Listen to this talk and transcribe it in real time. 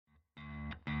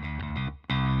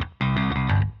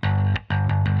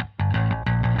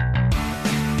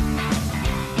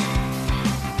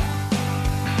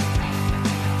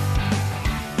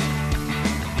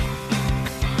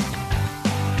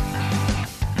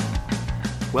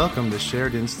Welcome to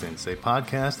Shared Instance, a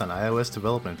podcast on iOS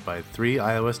development by 3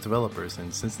 iOS developers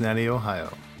in Cincinnati, Ohio.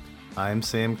 I'm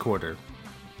Sam Corder.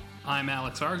 I'm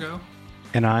Alex Argo.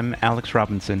 And I'm Alex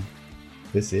Robinson.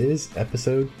 This is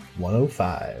episode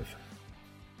 105.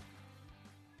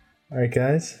 Alright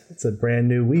guys, it's a brand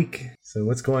new week, so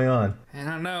what's going on? I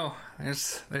don't know,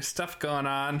 there's stuff going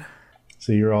on.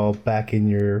 So you're all back in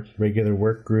your regular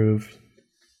work groove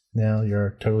now?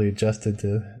 You're totally adjusted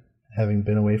to having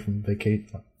been away from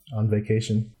on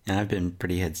vacation? And I've been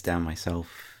pretty heads down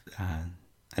myself. I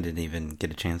didn't even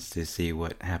get a chance to see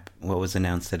what was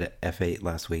announced at F8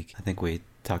 last week. I think we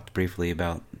talked briefly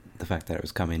about the fact that it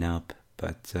was coming up,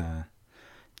 but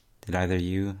did either of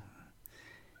you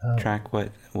track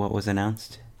what was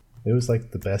announced? It was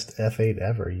like the best F8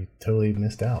 ever. You totally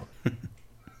missed out.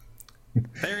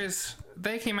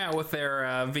 They came out with their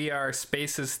VR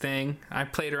Spaces thing. I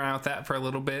played around with that for a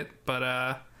little bit, but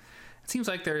it seems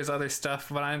like there's other stuff,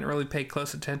 but I didn't really pay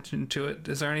close attention to it.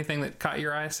 Is there anything that caught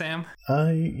your eye, Sam?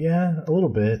 Yeah, a little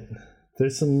bit.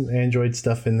 There's some Android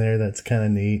stuff in there that's kind of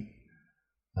neat.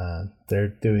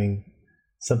 They're doing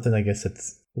something, I guess,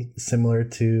 that's similar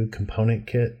to Component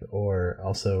Kit or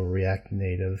also React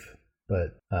Native,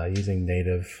 but using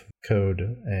native code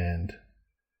and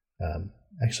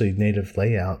actually native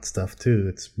layout stuff too.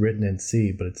 It's written in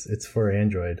C, but it's for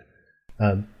Android.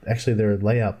 Actually, their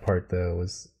layout part though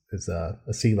is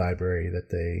a C library that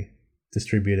they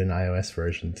distribute an iOS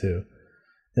version too.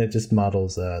 And it just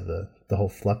models the whole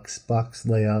Fluxbox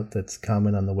layout that's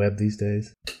common on the web these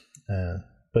days.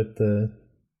 But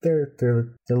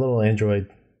their little Android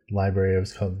library, it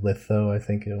was called Litho, I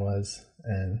think it was,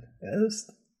 and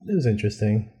it was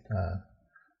interesting.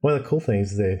 One of the cool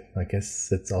things I guess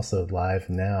it's also live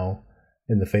now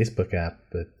in the Facebook app,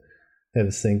 but they have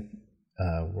this thing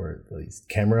where these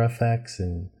camera effects,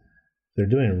 and they're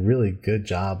doing a really good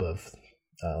job of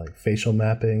like facial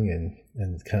mapping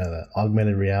and kind of the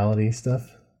augmented reality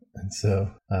stuff. And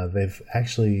so they've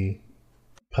actually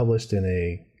published in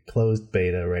a closed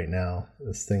beta right now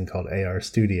this thing called AR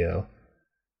Studio,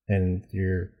 and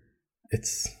the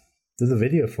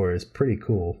video for it is pretty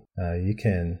cool. You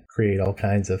can create all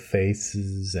kinds of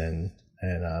faces and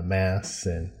masks,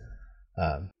 and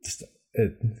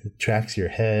it tracks your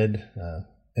head,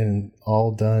 and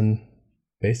all done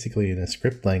basically in a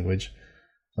script language,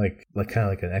 like kind of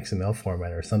like an XML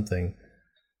format or something.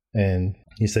 And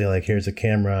you say like, here's a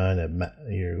camera, and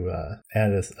you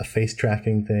add a face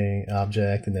tracking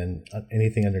object, and then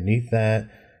anything underneath that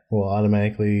will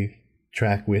automatically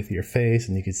track with your face,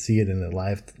 and you can see it in a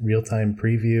live real-time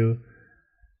preview.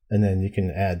 And then you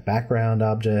can add background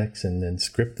objects and then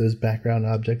script those background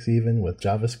objects even with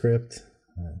JavaScript.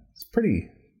 It's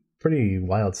pretty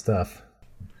wild stuff.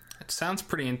 It sounds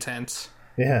pretty intense.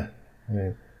 Yeah. I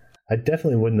mean, I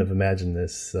definitely wouldn't have imagined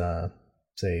this,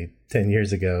 say, 10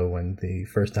 years ago when the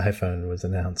first iPhone was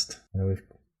announced. We've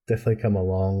definitely come a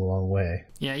long, long way.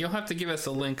 Yeah, you'll have to give us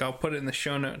a link. I'll put it in the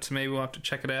show notes. Maybe we'll have to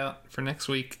check it out for next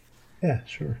week. Yeah,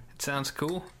 sure. It sounds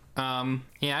cool.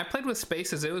 Yeah, I played with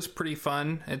Spaces. It was pretty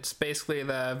fun. It's basically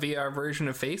the VR version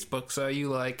of Facebook, so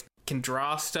you can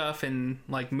draw stuff and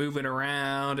move it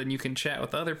around, and you can chat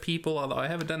with other people, although I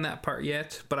haven't done that part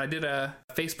yet. But I did a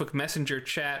Facebook Messenger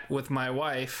chat with my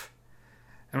wife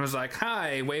and was like,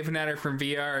 hi, waving at her from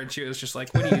VR, and she was just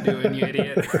like, what are you doing, you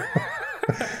idiot?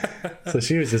 So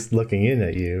she was just looking in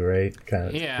at you, right? Kind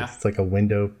of. Yeah. It's like a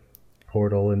window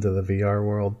portal into the VR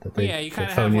world that you kind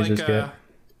of have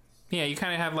you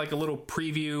kind of have like a little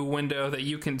preview window that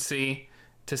you can see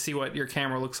to see what your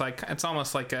camera looks like. It's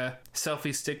almost like a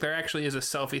selfie stick. There actually is a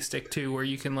selfie stick too, where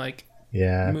you can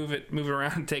move it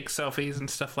around and take selfies and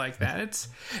stuff like that.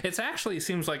 It's actually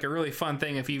seems like a really fun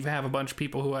thing if you have a bunch of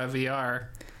people who have VR.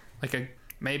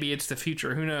 Maybe it's the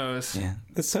future. Who knows? Yeah,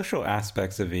 the social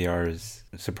aspects of VR is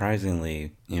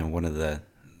surprisingly, one of the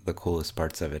coolest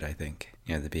parts of it, I think.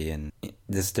 To be in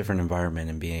this different environment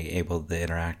and being able to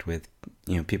interact with,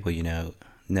 people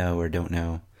know or don't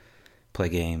know, play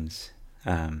games,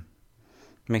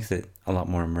 makes it a lot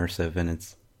more immersive, and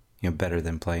it's better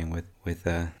than playing with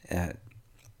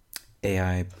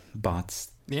AI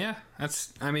bots. Yeah,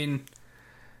 it's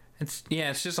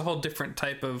just a whole different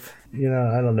type of.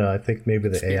 I don't know. I think maybe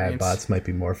the experience. AI bots might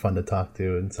be more fun to talk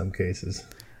to in some cases.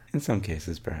 In some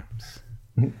cases, perhaps.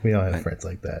 We don't have friends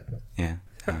like that. Yeah.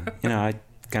 I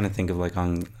kind of think of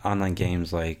on online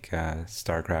games like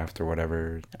StarCraft or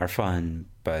whatever are fun,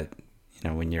 but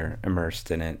when you're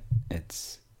immersed in it,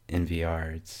 it's in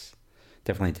VR. It's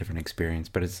definitely a different experience.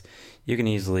 But you can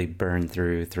easily burn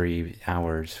through 3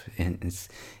 hours it's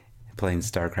playing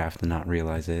StarCraft and not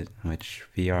realize it. Which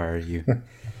VR,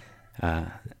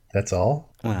 That's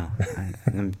all? Well,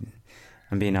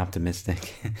 I'm being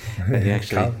optimistic. But you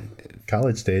actually,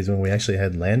 college days when we actually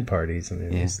had LAN parties. I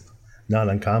mean, it was not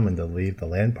uncommon to leave the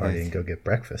LAN party and go get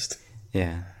breakfast.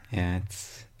 Yeah,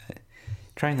 it's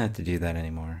try not to do that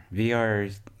anymore.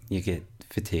 VR, you get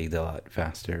fatigued a lot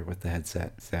faster with the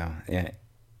headset, so yeah,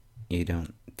 you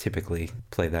don't typically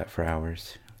play that for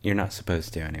hours. You're not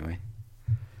supposed to anyway.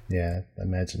 Yeah, I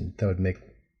imagine that would make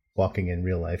walking in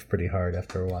real life pretty hard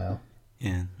after a while.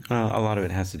 Yeah, well, a lot of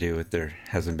it has to do with there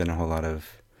hasn't been a whole lot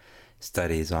of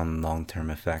studies on long-term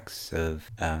effects of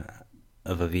a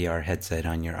VR headset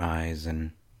on your eyes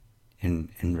and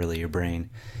really your brain.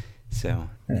 So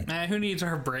who needs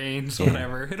our brains?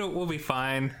 Whatever, we'll be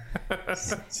fine.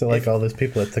 So like all those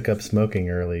people that took up smoking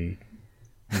early,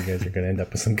 you guys are going to end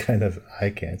up with some kind of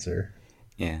eye cancer.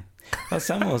 Yeah. Well,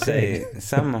 some will say,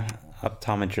 some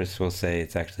optometrists will say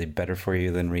it's actually better for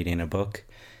you than reading a book,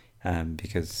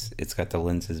 because it's got the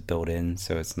lenses built in,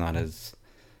 so it's not as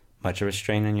much of a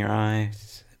strain on your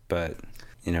eyes. But,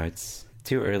 it's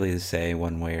too early to say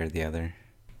one way or the other.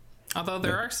 Although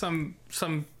there are some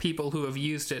people who have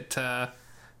used it to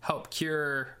help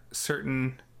cure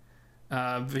certain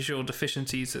visual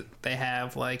deficiencies that they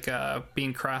have, like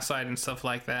being cross-eyed and stuff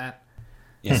like that.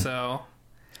 Yeah. So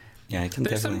yeah,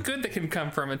 there's some good that can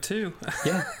come from it too.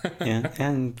 Yeah,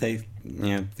 and they,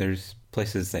 there's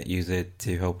places that use it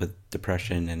to help with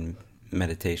depression and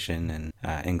meditation and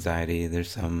anxiety.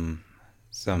 There's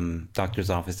some doctors'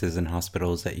 offices and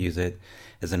hospitals that use it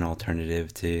as an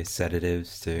alternative to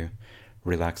sedatives to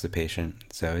relax the patient.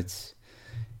 So it's,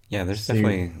 there's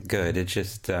definitely good. It's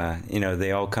just,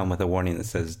 they all come with a warning that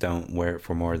says don't wear it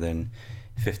for more than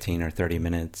 15 or 30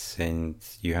 minutes, and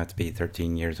you have to be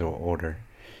 13 years or older.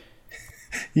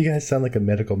 You guys sound like a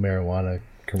medical marijuana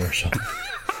commercial.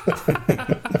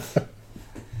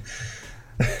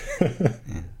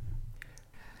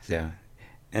 So,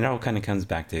 and it all kind of comes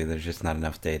back to there's just not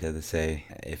enough data to say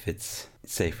if it's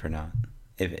safe or not,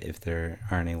 if there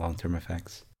are any long-term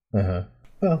effects. Uh-huh.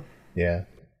 Well, yeah.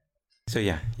 So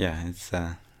yeah, it's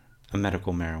a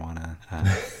medical marijuana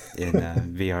in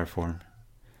VR form.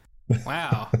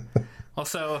 Wow. Well,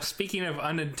 so speaking of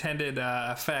unintended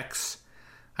effects,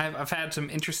 I've had some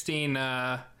interesting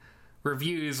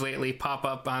reviews lately pop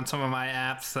up on some of my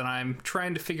apps that I'm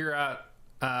trying to figure out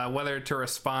whether to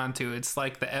respond to. It's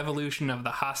like the evolution of the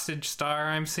hostage star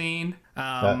I'm seeing.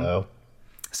 Uh-oh.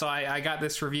 So I got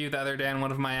this review the other day on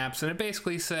one of my apps, and it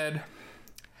basically said,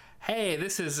 hey,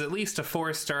 this is at least a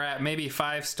 4-star app, maybe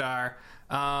 5-star,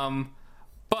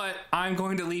 but I'm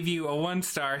going to leave you a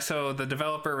 1-star. So the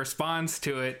developer responds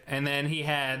to it, and then he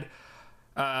had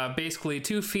basically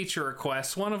 2 feature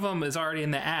requests. One of them is already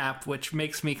in the app, which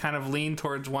makes me kind of lean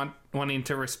towards wanting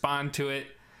to respond to it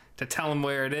to tell him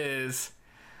where it is.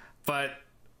 But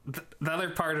the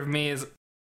other part of me is,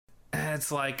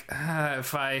 it's like,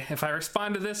 if I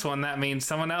respond to this one, that means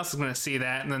someone else is going to see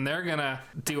that, and then they're going to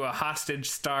do a hostage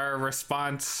star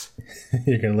response.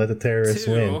 You're going to let the terrorists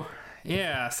win.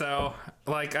 Yeah, so,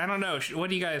 like, I don't know.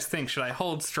 What do you guys think? Should I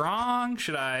hold strong?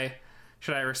 Should I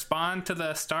respond to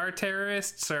the star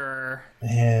terrorists, or?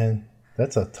 Man,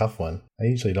 that's a tough one. I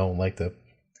usually don't like to,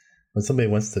 when somebody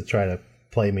wants to try to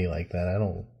play me like that, I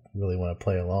don't really want to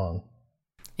play along.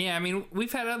 Yeah, I mean,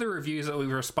 we've had other reviews that we've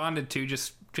responded to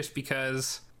just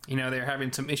because, they're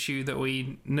having some issue that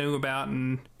we knew about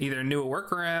and either knew a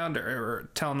workaround or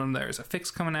telling them there's a fix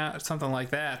coming out or something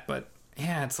like that. But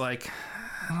yeah, it's like,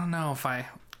 I don't know if I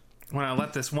want to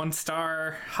let this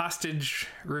 1-star hostage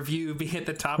review be at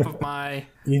the top of my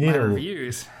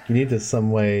reviews. You need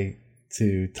some way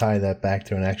to tie that back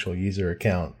to an actual user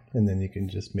account, and then you can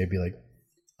just maybe like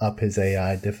up his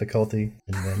AI difficulty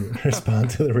and then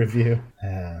respond to the review.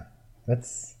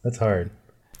 That's hard.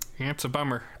 Yeah, it's a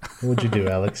bummer. What would you do,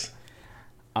 Alex?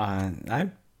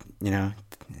 I'd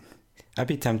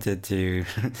be tempted to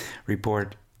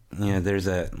report. There's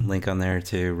a link on there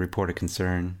to report a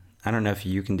concern. I don't know if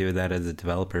you can do that as a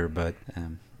developer, but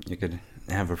you could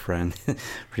have a friend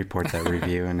report that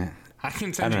review, and I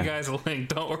can send you guys a link.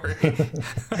 Don't worry.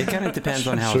 It kind of depends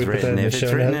on how it's written. If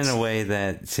it's written in a way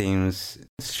that seems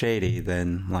shady,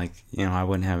 then I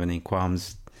wouldn't have any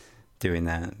qualms doing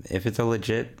that. If it's a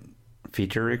legit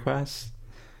feature request,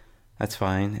 that's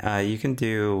fine. You can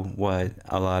do what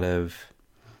a lot of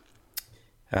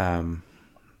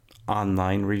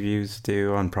online reviews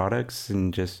do on products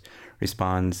and just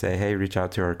respond, say, hey, reach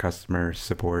out to our customer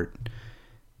support,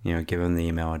 give them the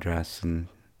email address and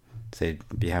say,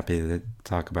 be happy to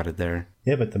talk about it there.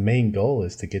 Yeah, but the main goal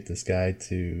is to get this guy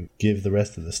to give the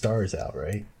rest of the stars out,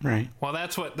 right? Right. Well,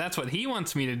 that's what he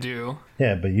wants me to do.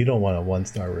 Yeah, but you don't want a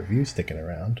 1-star review sticking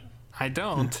around. I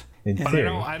don't. in But theory.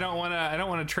 I don't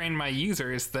want to train my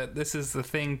users that this is the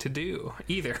thing to do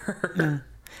either.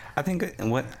 I think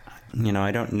what,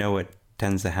 I don't know what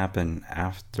tends to happen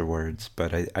afterwards,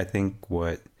 but I think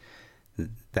what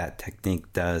that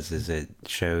technique does is it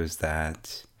shows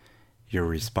that you're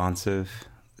responsive.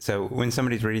 So when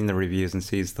somebody's reading the reviews and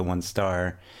sees the 1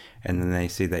 star, and then they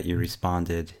see that you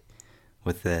responded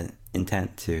with the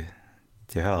intent to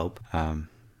help,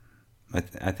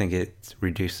 I think it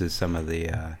reduces some of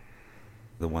the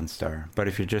 1 star. But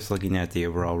if you're just looking at the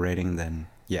overall rating, then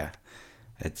yeah,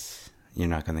 you're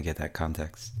not going to get that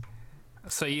context.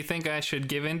 So you think I should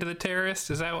give in to the terrorist?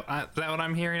 Is that what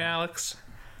I'm hearing, Alex?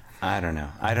 I don't know.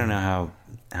 I don't know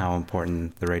how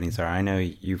important the ratings are. I know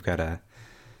you've got a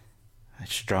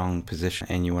strong position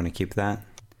and you want to keep that.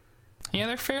 Yeah,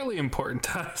 they're fairly important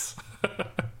to us.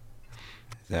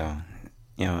 So,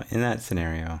 in that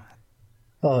scenario.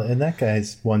 Well, and that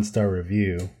guy's 1-star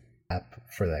review app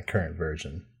for that current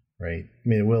version, right? I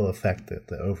mean, it will affect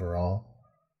the overall,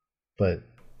 but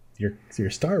your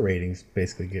star ratings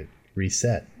basically get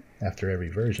reset after every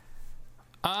version.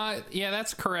 Yeah,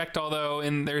 that's correct. Although,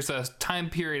 there's a time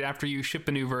period after you ship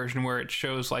a new version where it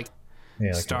shows like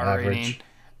star rating.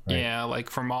 Right. Yeah, like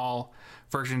from all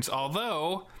versions.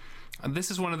 Although, this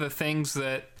is one of the things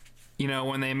that,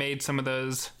 when they made some of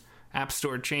those App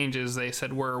Store changes, they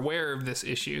said we're aware of this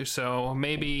issue. So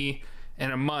maybe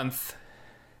in a month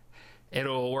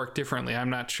it'll work differently. I'm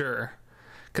not sure,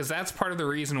 because that's part of the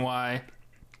reason why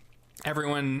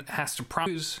everyone has to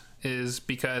prompt, is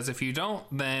because if you don't,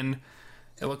 then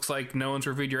it looks like no one's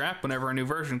reviewed your app whenever a new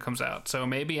version comes out. So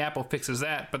maybe Apple fixes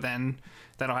that, but then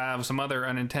that'll have some other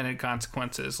unintended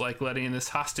consequences, like letting this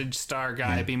hostage star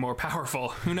guy be more powerful.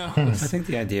 Who knows? I think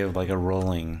the idea of like a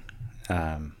rolling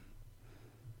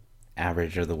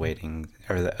average of the weighting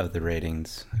or of the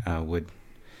ratings would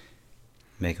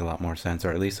make a lot more sense,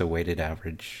 or at least a weighted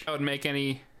average. That would make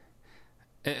it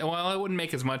wouldn't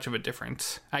make as much of a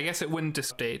difference. I guess it wouldn't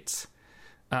just updates.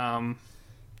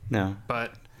 No,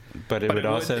 but it would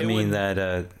also mean that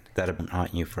it would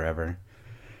haunt you forever.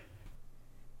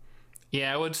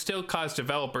 Yeah, it would still cause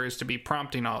developers to be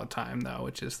prompting all the time, though,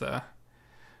 which is the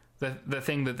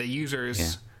thing that the users.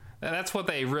 Yeah. That's what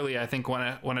they really, I think,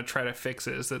 want to try to fix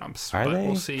is that. Are they?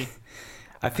 We'll see.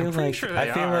 I feel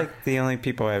like the only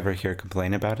people I ever hear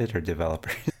complain about it are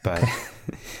developers.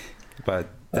 But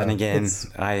then again,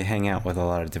 I hang out with a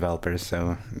lot of developers,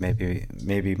 so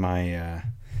maybe my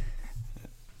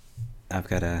I've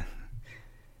got a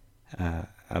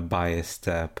biased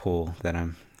pool that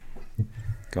I'm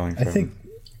going from.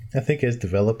 I think as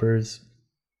developers,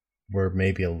 we're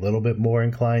maybe a little bit more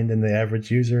inclined than the average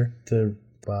user to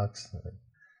box,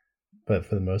 but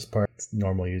for the most part, it's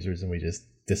normal users, and we just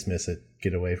dismiss it,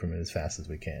 get away from it as fast as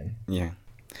we can. Yeah,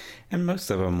 and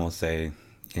most of them will say,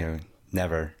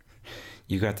 never.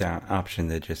 You got the option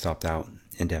to just opt out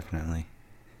indefinitely,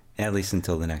 at least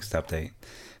until the next update.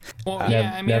 Well,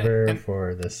 never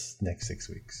for this next 6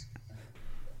 weeks.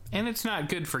 And it's not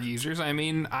good for users. I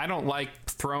mean, I don't like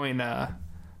throwing a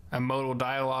modal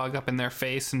dialogue up in their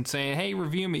face and saying, "Hey,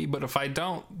 review me." But if I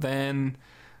don't, then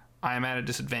I'm at a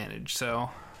disadvantage. So,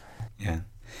 yeah,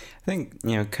 I think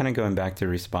kind of going back to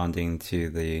responding to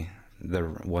the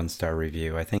 1-star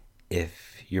review. I think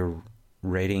if your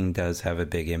rating does have a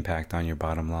big impact on your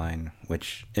bottom line,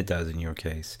 which it does in your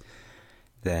case,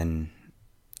 then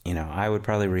I would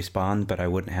probably respond, but I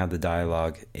wouldn't have the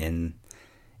dialogue in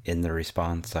the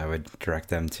response. I would direct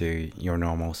them to your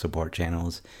normal support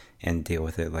channels and deal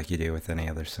with it like you do with any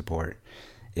other support.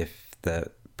 If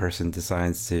the person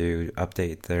decides to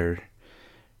update their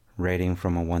rating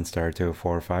from a 1-star to a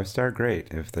 4 or 5-star, great.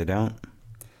 If they don't,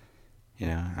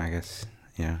 I guess,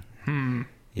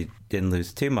 you didn't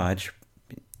lose too much.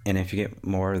 And if you get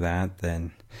more of that,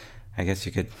 then I guess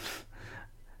you could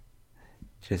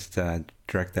just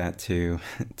direct that to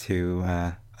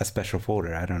a special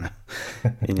folder. I don't know,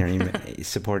 in your email,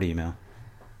 support email.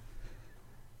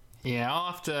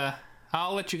 Yeah,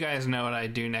 I'll let you guys know what I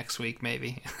do next week.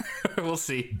 Maybe we'll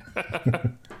see.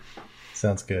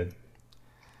 Sounds good.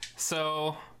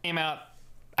 So came out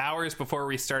hours before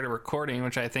we started recording,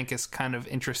 which I think is kind of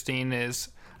interesting. Is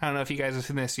I don't know if you guys have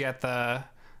seen this yet.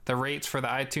 The rates for the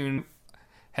iTunes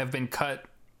have been cut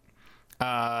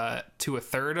to a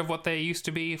third of what they used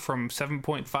to be, from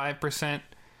 7.5%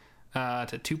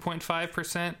 to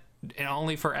 2.5%, and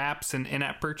only for apps and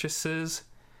in-app purchases.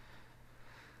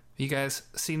 You guys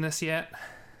seen this yet?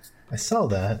 I saw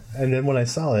that, and then when I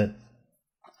saw it,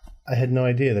 I had no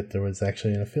idea that there was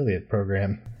actually an affiliate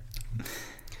program.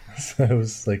 So it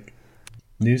was like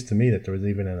news to me that there was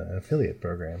even an affiliate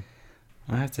program.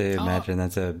 I have to imagine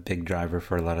that's a big driver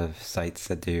for a lot of sites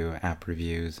that do app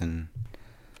reviews and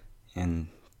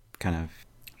kind of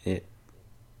it.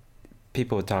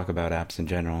 People would talk about apps in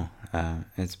general.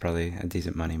 It's probably a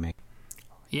decent money maker.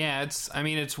 Yeah,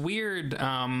 it's weird.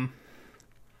 I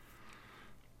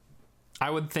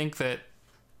would think that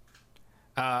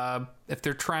if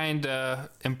they're trying to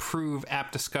improve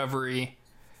app discovery,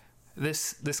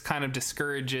 this kind of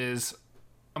discourages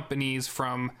companies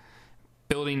from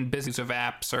building business of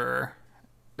apps or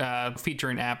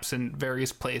featuring apps in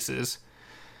various places.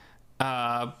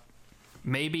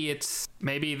 Maybe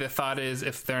the thought is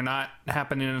if they're not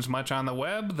happening as much on the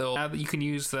web, you can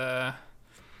use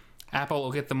Apple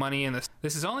will get the money in this.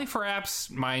 This is only for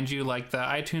apps, mind you, like the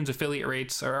iTunes affiliate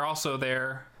rates are also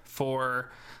there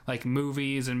for like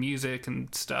movies and music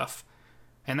and stuff.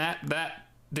 And that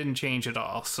didn't change at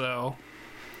all. So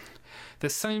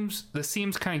this seems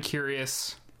kind of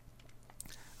curious.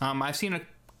 I've seen a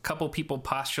couple people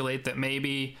postulate that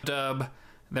maybe they're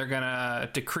gonna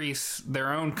decrease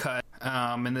their own cut,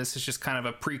 and this is just kind of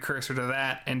a precursor to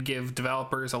that, and give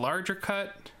developers a larger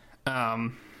cut.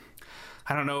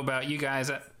 I don't know about you guys.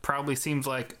 That probably seems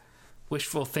like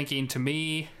wishful thinking to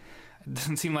me. It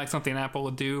doesn't seem like something Apple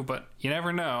would do, but you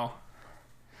never know.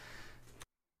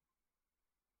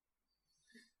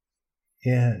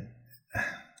 Yeah.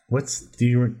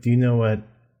 Do you know what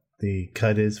the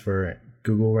cut is for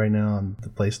Google right now on the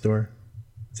Play Store?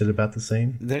 Is it about the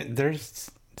same?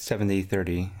 There's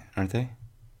 70-30, aren't they?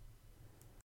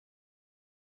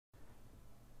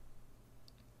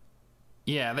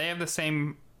 Yeah, they have the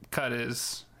same cut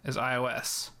as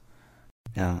iOS.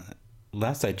 Now,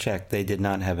 last I checked, they did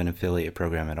not have an affiliate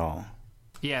program at all.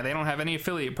 Yeah, they don't have any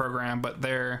affiliate program, but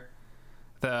they're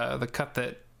the cut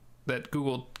that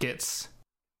Google gets.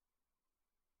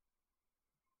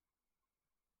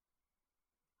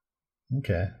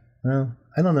 Okay. Well,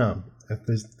 I don't know. If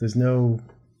there's no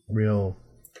real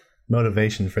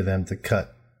motivation for them to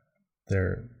cut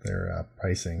their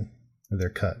pricing or their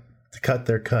cut. To cut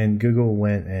their cut. And Google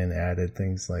went and added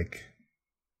things like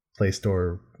Play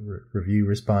Store review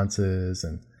responses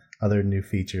and other new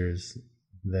features.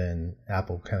 Then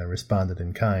Apple kind of responded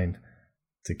in kind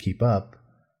to keep up.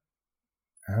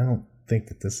 I don't think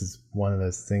that this is one of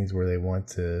those things where they want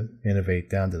to innovate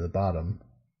down to the bottom.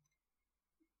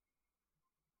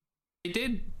 They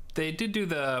did do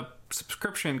the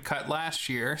subscription cut last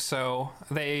year, so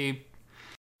they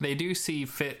do see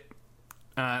fit,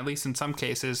 at least in some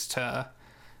cases, to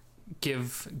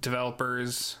give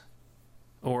developers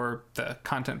or the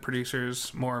content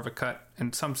producers more of a cut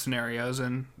in some scenarios.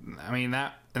 And I mean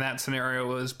that scenario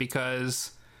was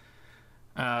because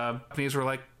companies were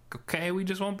like, okay, we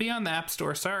just won't be on the App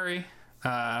Store, sorry.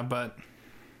 But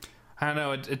I don't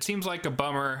know, it seems like a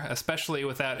bummer, especially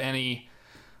without any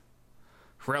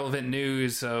relevant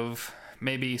news of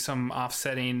maybe some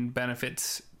offsetting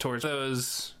benefits towards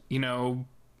those,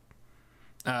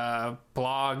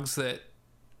 blogs that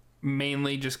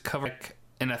mainly just cover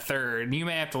in a third. You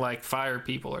may have to fire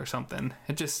people or something.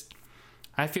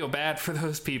 I feel bad for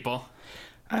those people.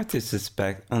 I have to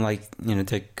suspect,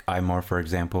 take iMore for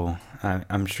example.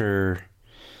 I'm sure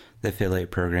the affiliate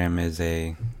program is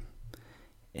a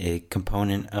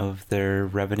component of their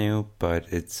revenue, but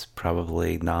it's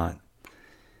probably not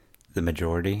the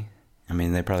majority. I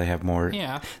mean, they probably have more.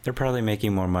 Yeah. They're probably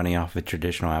making more money off of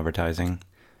traditional advertising.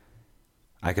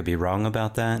 I could be wrong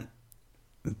about that,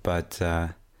 but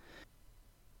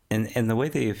and the way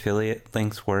the affiliate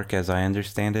links work, as I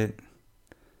understand it,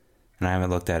 and I haven't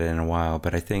looked at it in a while,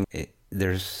 but I think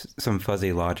there's some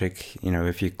fuzzy logic.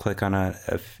 If you click on a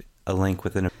link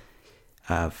within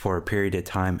for a period of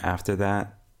time after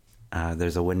that,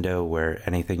 there's a window where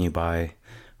anything you buy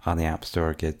on the App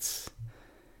Store gets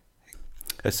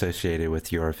associated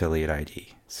with your affiliate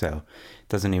ID. So it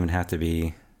doesn't even have to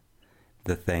be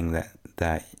the thing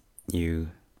that you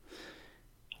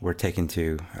were taken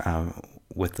to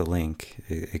with the link.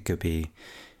 It could be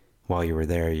while you were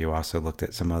there, you also looked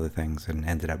at some other things and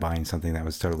ended up buying something that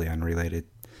was totally unrelated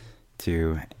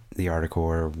to the article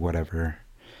or whatever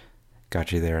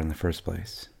got you there in the first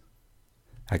place.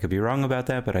 I could be wrong about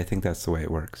that, but I think that's the way it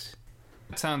works.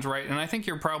 That sounds right, and I think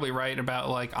you're probably right about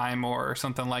iMore or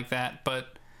something like that,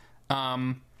 but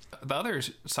the other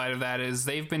side of that is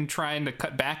they've been trying to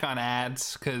cut back on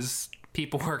ads because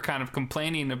people were kind of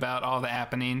complaining about all the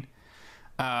happening.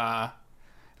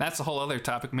 That's a whole other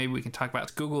topic maybe we can talk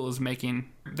about. Google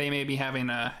they may be having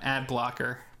a ad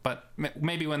blocker, but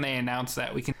maybe when they announce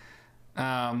that we can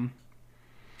but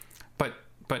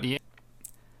yeah,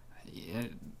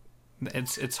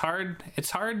 it's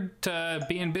hard to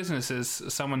be in business as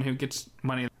someone who gets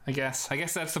money. I guess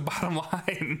that's the bottom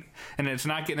line, and it's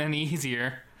not getting any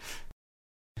easier.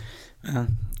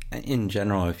 In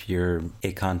general, if you're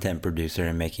a content producer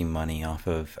and making money off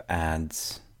of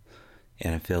ads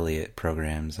and affiliate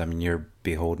programs, I mean, you're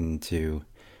beholden to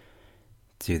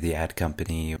the ad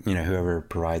company, whoever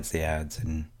provides the ads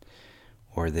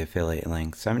or the affiliate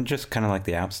links. I mean, just kind of like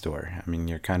the App Store. I mean,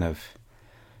 you're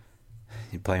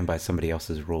playing by somebody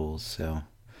else's rules, so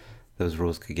those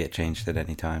rules could get changed at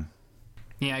any time.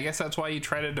 Yeah, I guess that's why you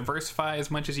try to diversify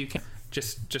as much as you can.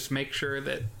 Just make sure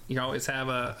that you always have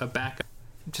a backup.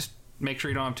 Just make sure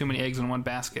you don't have too many eggs in one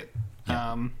basket.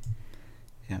 Yeah.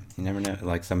 You never know.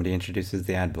 Like somebody introduces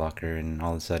the ad blocker and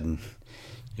all of a sudden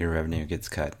your revenue gets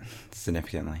cut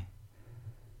significantly.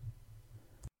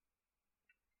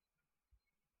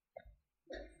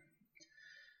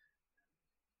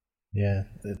 Yeah,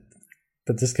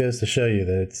 but this goes to show you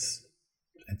that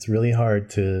it's really hard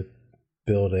to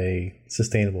build a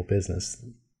sustainable business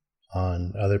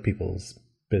on other people's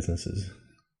businesses.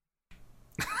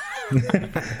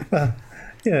 Well,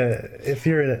 yeah, if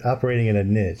you're operating in a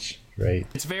niche, right?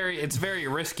 It's very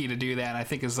risky to do that, I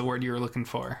think is the word you were looking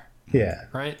for. Yeah,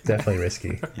 right? Definitely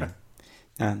risky. Yeah.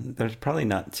 There's probably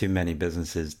not too many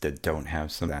businesses that don't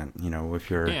have some of that. If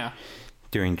you're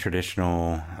doing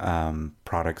traditional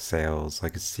product sales,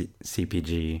 like a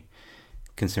CPG,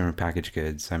 consumer packaged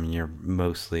goods, I mean, you're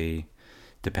mostly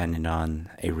dependent on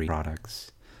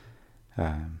products.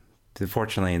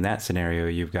 Fortunately, in that scenario,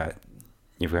 you've got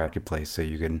your place, so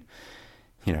you can,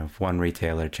 if one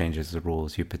retailer changes the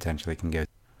rules, you potentially can go.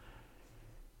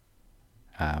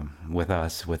 With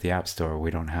the App Store, we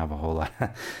don't have a whole lot.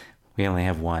 We only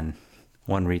have one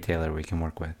retailer we can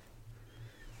work with.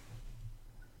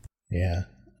 Yeah.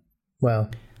 Well,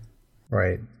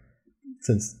 right.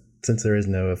 Since there is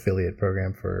no affiliate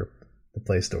program for the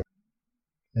Play Store,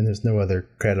 and there's no other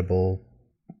credible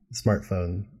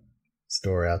smartphone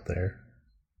store out there.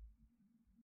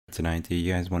 Tonight, do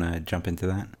you guys want to jump into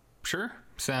that? Sure.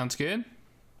 Sounds good.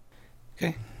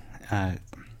 Okay.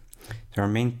 So our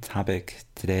main topic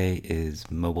today is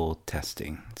mobile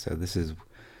testing. So this is,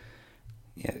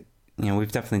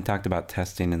 we've definitely talked about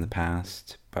testing in the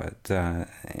past, but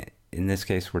in this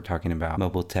case, we're talking about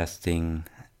mobile testing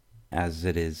as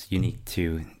it is unique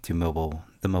to the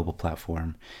mobile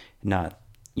platform, not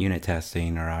unit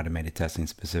testing or automated testing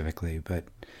specifically, but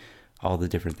all the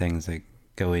different things that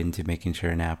go into making sure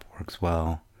an app works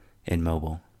well in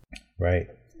mobile. Right.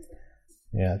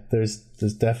 Yeah, there's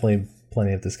definitely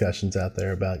plenty of discussions out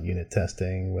there about unit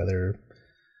testing, whether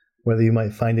you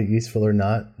might find it useful or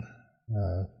not.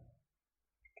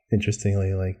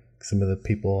 Interestingly, like some of the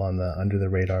people on the Under the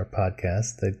Radar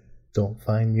podcast, they don't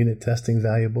find unit testing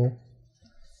valuable.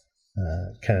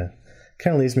 Kind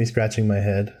of leaves me scratching my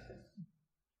head,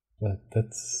 but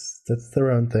that's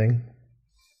their own thing.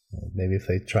 Maybe if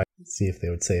they try to see if they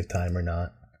would save time or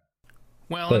not.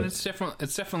 Well, and it's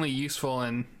definitely useful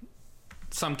in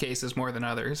some cases more than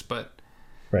others, but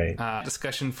right.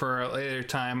 Discussion for a later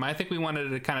time. I think we wanted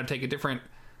to kind of take a different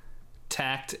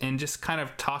tact and just kind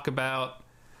of talk about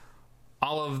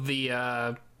all of the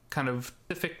kind of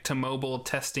specific to mobile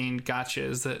testing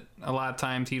gotchas that a lot of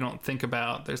times you don't think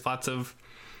about. There's lots of,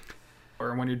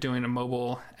 or when you're doing a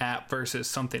mobile app versus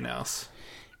something else.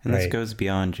 And this goes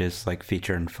beyond just like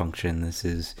feature and function. This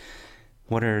is,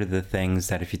 what are the things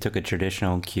that if you took a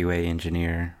traditional QA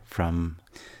engineer from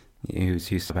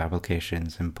who's used to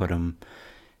applications and put them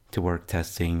to work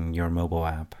testing your mobile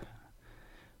app,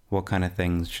 what kind of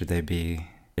things should they be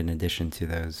in addition to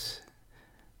those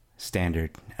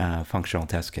standard functional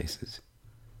test cases?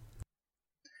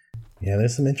 Yeah,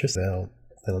 there's some interest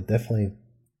that'll definitely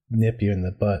nip you in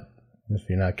the butt if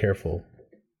you're not careful.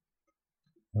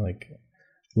 Like,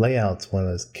 layout's one of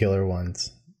those killer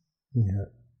ones. Yeah.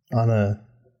 On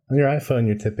your iPhone,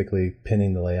 you're typically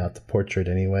pinning the layout to portrait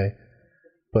anyway,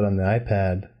 but on the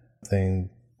iPad thing,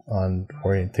 on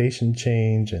orientation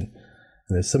change, and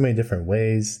there's so many different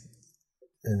ways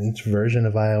in each version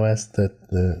of iOS that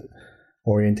the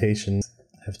orientations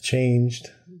have changed,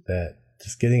 that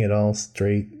just getting it all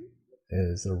straight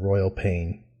is a royal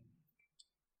pain.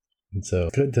 And so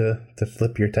it's good to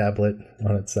flip your tablet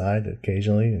on its side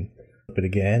occasionally and flip it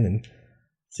again and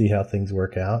see how things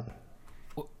work out.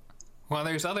 Well,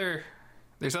 there's other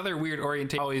weird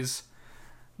orientation. Always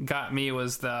got me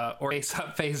was the face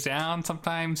up, face down.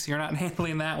 Sometimes you're not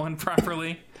handling that one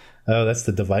properly. Oh, that's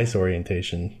the device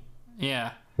orientation.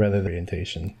 Yeah. Rather than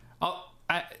orientation.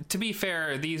 To be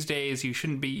fair, these days you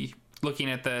shouldn't be looking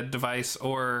at the device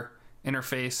or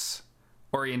interface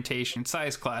orientation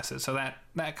size classes. So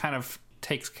that kind of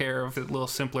takes care of it a little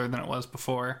simpler than it was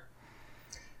before.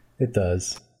 It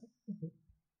does.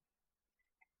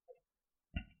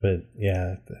 But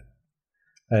yeah,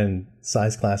 and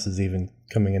size classes even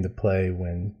coming into play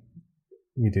when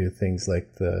you do things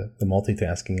like the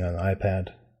multitasking on iPad.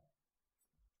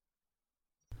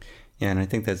 Yeah, and I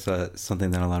think that's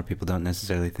something that a lot of people don't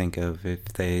necessarily think of. If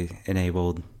they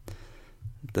enabled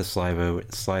the slide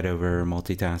over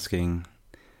multitasking,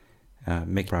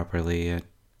 make it properly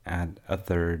at a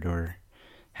third or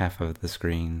half of the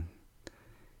screen,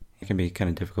 it can be kind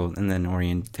of difficult. And then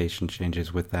orientation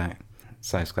changes with that.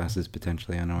 Size classes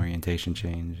potentially on orientation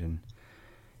change, and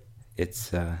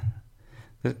it's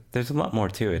there's a lot more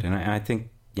to it. And I think,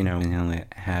 we only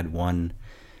had one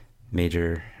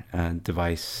major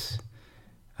device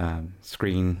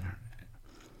screen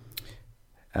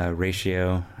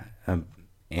ratio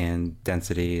and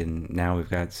density, and now we've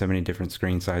got so many different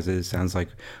screen sizes. Sounds like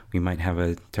we might have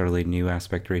a totally new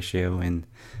aspect ratio in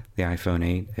the iPhone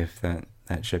 8 if that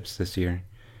ships this year.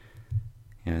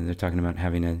 They're talking about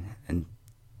having a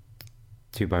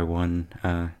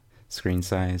 2x1 screen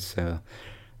size, so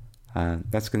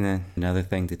that's another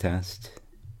thing to test.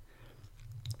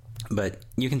 But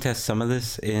you can test some of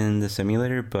this in the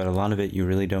simulator, but a lot of it you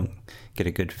really don't get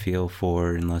a good feel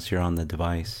for unless you're on the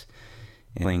device.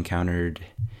 And I encountered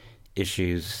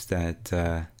issues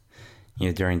that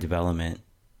during development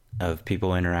of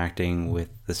people interacting with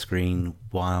the screen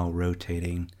while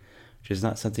rotating, which is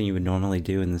not something you would normally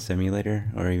do in the simulator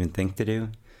or even think to do.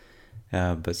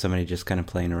 But somebody just kind of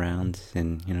playing around,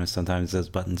 and sometimes those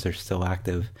buttons are still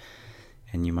active,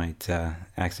 and you might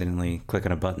accidentally click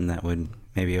on a button that would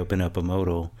maybe open up a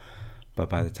modal, but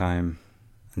by the time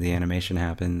the animation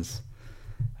happens,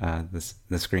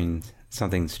 the screen,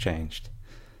 something's changed.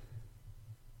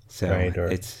 So right, or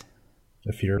it's,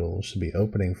 if your modal should be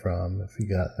opening from, if you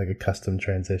got like a custom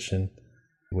transition,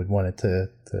 you would want it to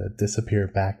disappear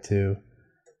back to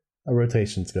a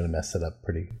rotation's going to mess it up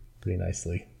pretty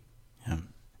nicely. Yeah.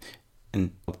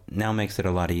 And now makes it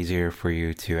a lot easier for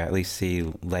you to at least see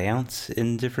layouts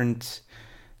in different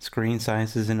screen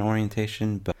sizes and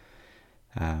orientation, but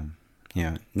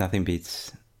nothing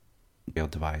beats real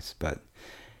device. But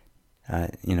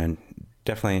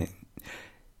definitely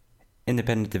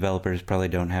independent developers probably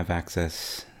don't have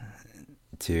access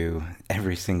to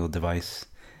every single device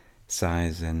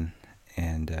size and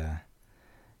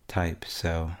type,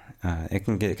 so it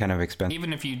can get kind of expensive.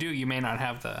 Even if you do, you may not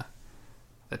have the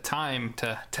time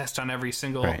to test on every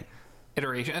single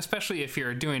iteration, especially if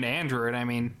you're doing Android. I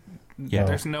mean,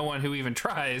 there's no one who even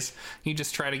tries. You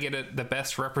just try to get the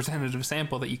best representative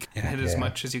sample that you can hit as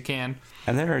much as you can.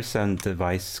 And there are some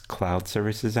device cloud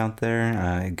services out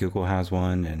there. Google has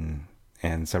one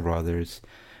and several others.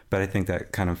 But I think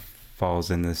that kind of falls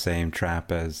in the same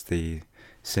trap as the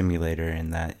simulator in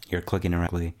that you're clicking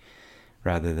directly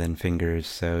rather than fingers,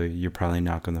 so you're probably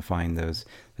not going to find those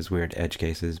weird edge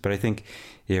cases. But I think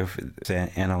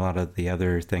and a lot of the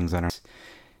other things on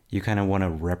you kind of want a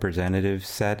representative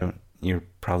set. You're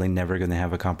probably never going to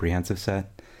have a comprehensive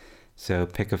set, so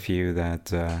pick a few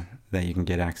that you can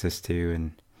get access to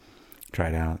and try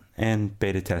it out. And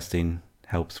beta testing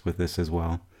helps with this as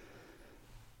well.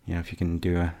 If you can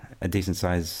do a decent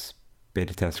size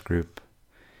beta test group,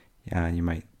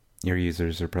 your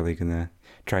users are probably going to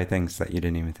try things that you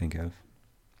didn't even think of.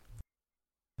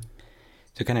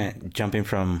 So kind of jumping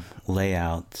from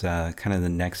layout, kind of the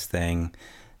next thing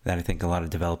that I think a lot of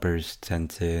developers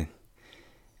tend to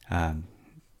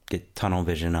get tunnel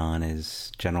vision on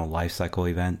is general lifecycle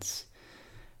events.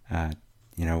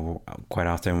 Quite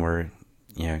often we're,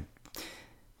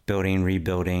 building,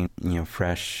 rebuilding,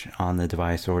 fresh on the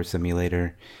device or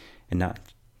simulator, and not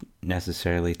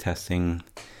necessarily testing,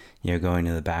 going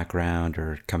to the background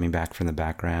or coming back from the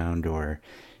background, or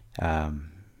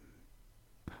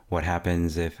what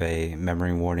happens if a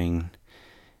memory warning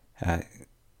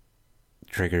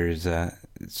triggers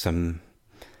some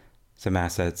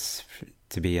assets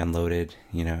to be unloaded.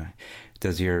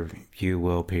 Does your view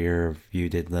will appear, view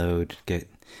did load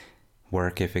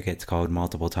work if it gets called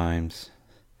multiple times?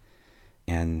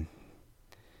 And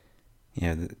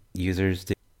the users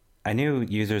I knew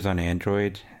users on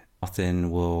Android often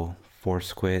will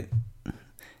force quit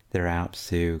their apps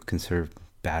to conserve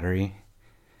battery.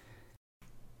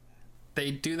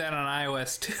 They do that on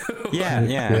iOS too. Yeah.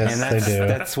 Yes, and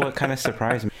that's what kind of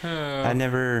surprised me. I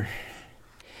never,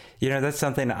 that's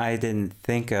something I didn't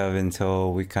think of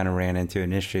until we kind of ran into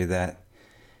an issue that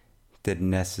didn't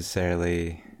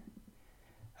necessarily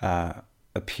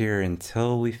appear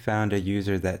until we found a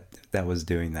user that was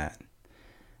doing that.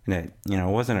 And it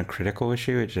wasn't a critical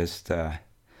issue. It just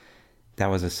that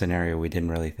was a scenario we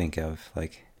didn't really think of.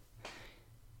 Like,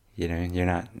 you know,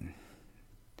 you're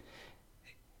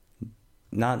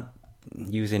not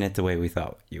using it the way we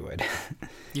thought you would.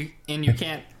 You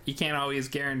can't always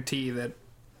guarantee that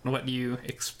what you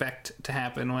expect to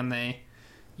happen when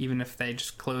even if they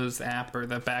just close the app or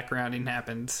the backgrounding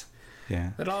happens.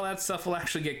 Yeah. That all that stuff will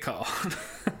actually get called.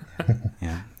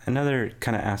 Yeah. Another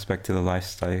kind of aspect to the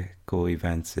lifecycle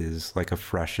events is like a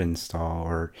fresh install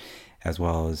or as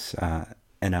well as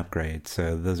an upgrade.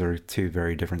 So those are two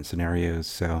very different scenarios.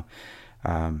 So,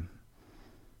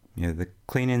 the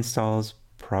clean install is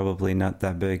probably not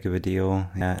that big of a deal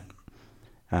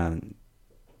in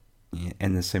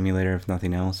the simulator, if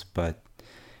nothing else. But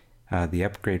the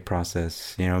upgrade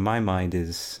process, in my mind,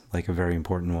 is like a very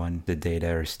important one. The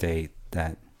data or state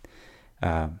that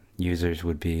users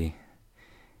would be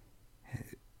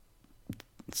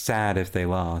sad if they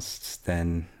lost,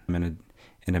 then I'm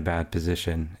in a bad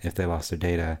position if they lost their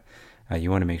data. You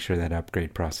want to make sure that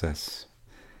upgrade process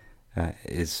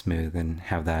is smooth and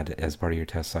have that as part of your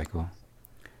test cycle.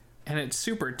 And it's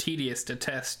super tedious to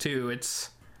test too.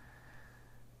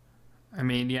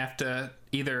 You have to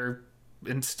either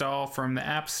install from the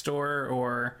App Store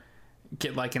or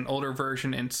get like an older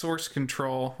version in source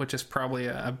control, which is probably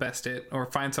a best it, or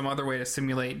find some other way to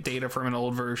simulate data from an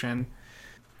old version.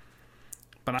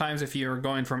 But sometimes if you're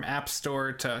going from App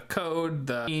Store to code,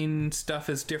 the clean stuff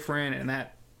is different, and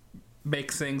that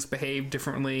makes things behave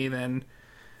differently than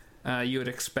you would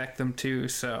expect them to.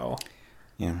 So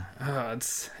yeah,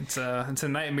 it's a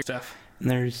nightmare stuff. And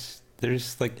there's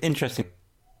like interesting.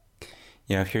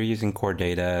 If you're using core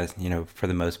data, for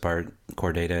the most part,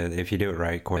 core data, if you do it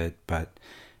right, but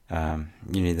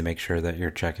you need to make sure that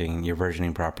you're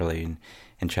versioning properly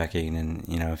and checking, and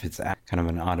if it's kind of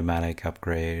an automatic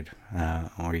upgrade,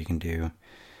 or you can do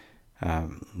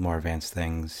more advanced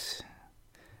things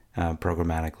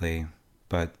programmatically.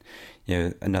 But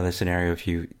another scenario, if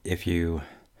you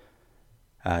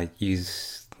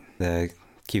use the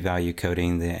key value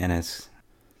coding, the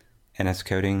NS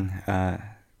coding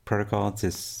protocol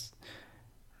to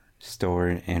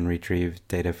store and retrieve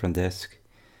data from disk,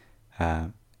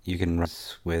 you can run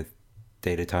with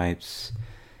data types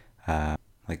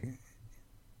like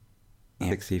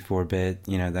 64-bit.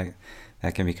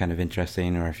 That can be kind of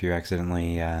interesting. Or if you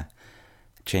accidentally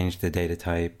change the data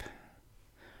type,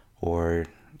 or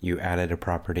you added a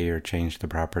property or changed the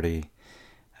property,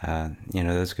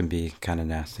 those can be kind of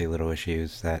nasty little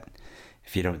issues that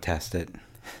if you don't test it,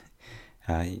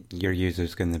 your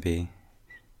user's going to be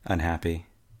unhappy.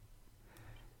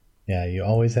 Yeah, you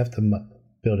always have to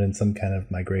build in some kind of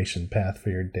migration path for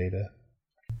your data.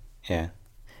 Yeah.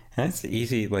 And it's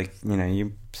easy, like,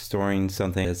 you storing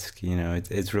something,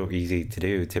 it's real easy to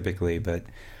do typically, but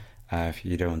if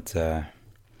you don't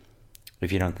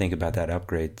think about that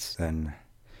upgrades, then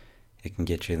it can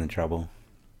get you in trouble.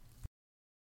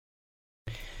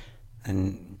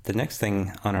 And the next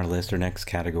thing on our list, or next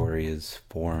category, is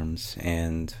forms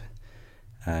and,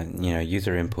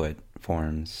 user input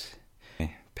forms.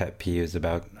 Pet peeves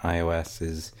about iOS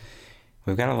is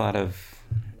we've got a lot of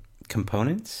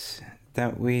components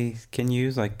that we can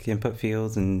use, like input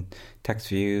fields and text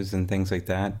views and things like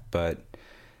that. But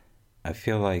I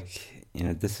feel like,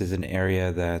 this is an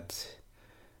area that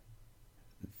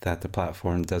the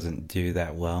platform doesn't do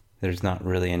that well. There's not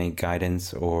really any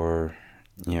guidance or,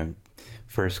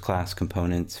 first-class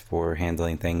components for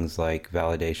handling things like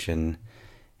validation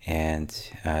and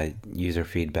user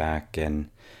feedback. And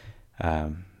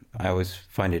I always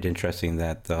find it interesting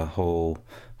that the whole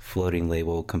floating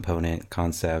label component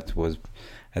concept was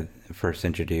first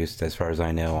introduced, as far as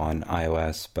I know, on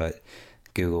iOS, but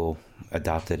Google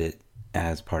adopted it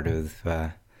as part of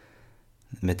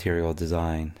material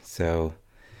design. So,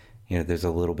 there's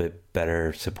a little bit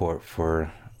better support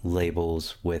for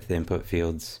labels with input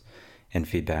fields and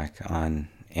feedback on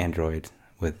Android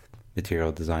with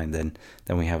material design than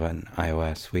we have on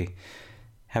iOS. We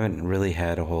haven't really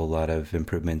had a whole lot of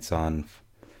improvements on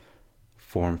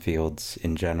form fields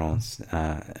in general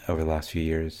over the last few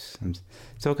years. I'm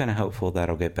still kind of hopeful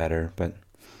that'll get better, but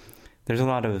there's a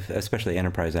lot of, especially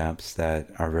enterprise apps, that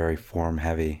are very form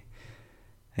heavy,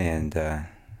 and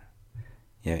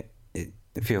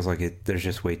it feels like there's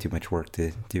just way too much work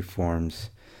to do forms.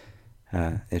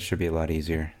 It should be a lot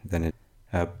easier than it.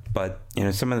 But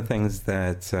some of the things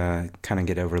that kind of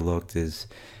get overlooked is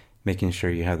making sure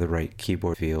you have the right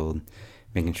keyboard field,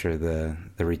 making sure the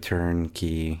return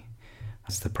key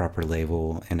has the proper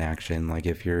label in action. Like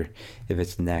if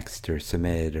it's next or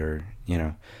submit or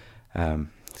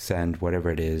send,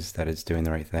 whatever it is, that it's doing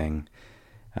the right thing.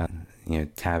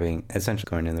 Tabbing, essentially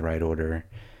going in the right order.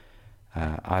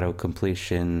 auto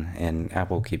completion, and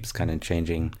Apple keeps kind of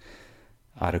changing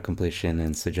auto completion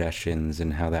and suggestions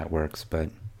and how that works, but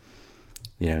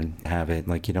have it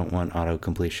like you don't want auto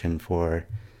completion for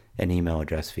an email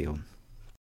address field.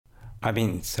 I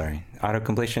mean, sorry, auto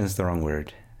completion is the wrong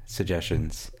word.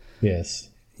 Suggestions. Yes.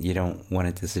 You don't want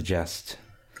it to suggest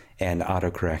and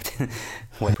autocorrect.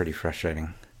 Pretty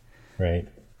frustrating. Right.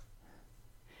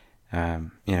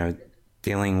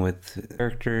 Dealing with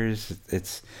characters,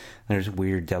 there's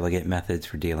weird delegate methods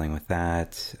for dealing with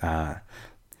that.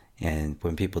 And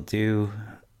when people do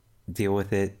deal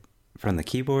with it from the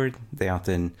keyboard, they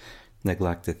often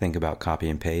neglect to think about copy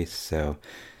and paste. So,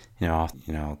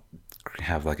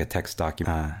 have like a text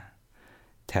document,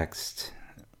 text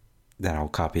that I'll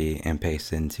copy and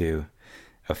paste into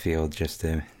a field just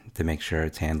to make sure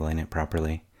it's handling it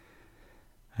properly.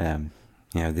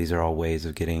 These are all ways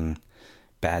of getting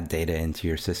bad data into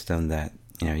your system that,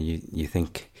 you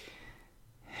think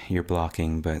you're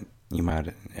blocking, but you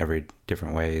might every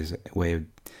different way of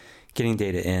getting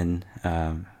data in.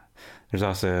 There's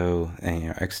also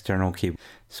external keyboard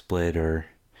split or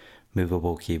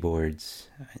movable keyboards.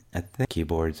 I think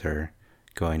keyboards are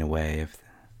going away.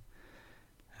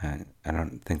 I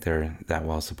don't think they're that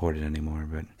well supported anymore,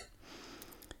 but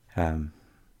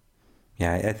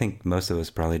I think most of us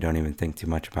probably don't even think too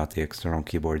much about the external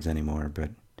keyboards anymore, but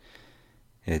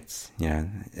it's,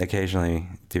 occasionally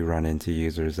do run into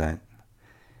users that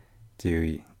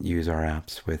do use our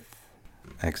apps with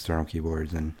external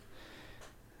keyboards, and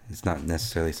it's not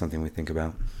necessarily something we think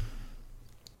about.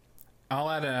 I'll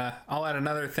add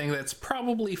another thing that's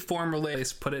probably formerly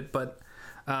put it, but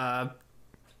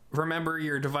remember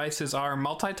your devices are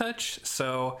multi-touch,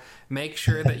 so make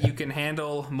sure that you can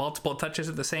handle multiple touches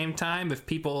at the same time. If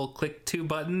people click two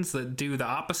buttons that do the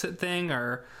opposite thing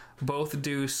or both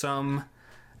do some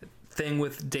thing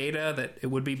with data, that it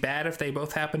would be bad if they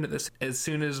both happen at this. As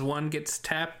soon as one gets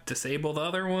tapped, disable the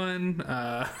other one,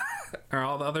 or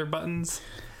all the other buttons.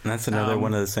 And that's another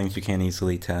one of those things you can't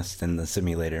easily test in the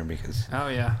simulator because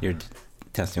you're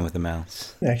testing with the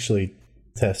mouse. Actually,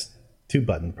 test two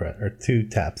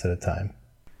taps at a time.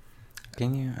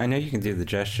 Can you? I know you can do the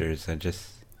gestures.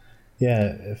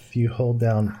 If you hold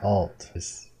down Alt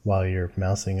while you're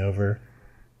mousing over,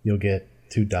 you'll get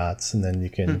two dots, and then you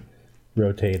can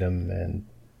rotate them. And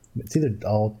it's either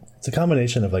Alt. It's a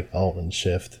combination of like Alt and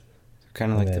Shift.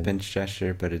 Kind of like the pinch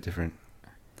gesture, but a different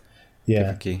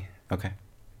key. Okay.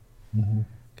 Mm-hmm.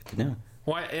 Good to know.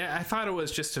 Well, I thought it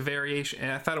was just a variation.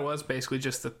 I thought it was basically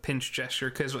just the pinch gesture,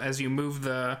 because as you move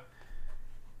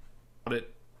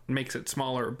it makes it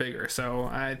smaller or bigger. So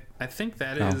I think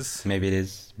that is... Maybe it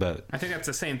is, but... I think that's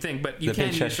the same thing, but you can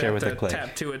use that to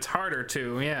tap to. It's harder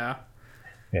to, Yeah,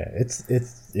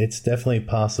 it's definitely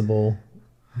possible,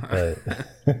 but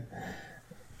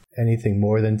anything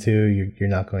more than two, you're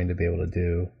not going to be able to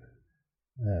do.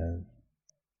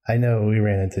 I know we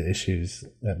ran into issues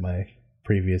at my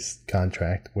previous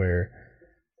contract where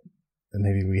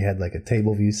maybe we had like a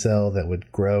table view cell that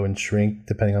would grow and shrink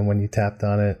depending on when you tapped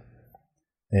on it.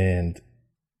 And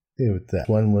that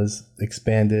one was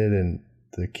expanded, and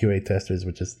the QA testers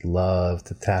would just love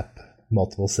to tap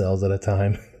multiple cells at a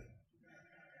time.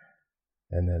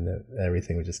 And then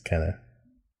everything would just kind of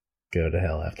go to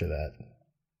hell after that.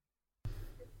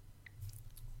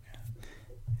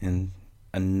 And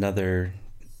another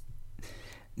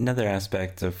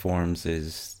aspect of Forms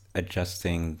is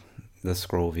adjusting the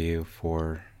scroll view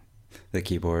for the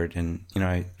keyboard. And,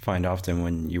 I find often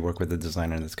when you work with a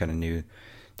designer that's kind of new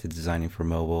to designing for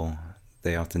mobile,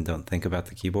 they often don't think about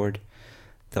the keyboard.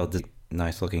 They'll do a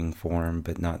nice looking form,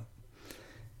 but not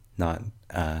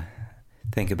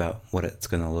think about what it's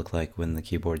going to look like when the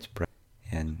keyboard's pressed.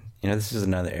 And, this is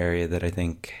another area that I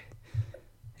think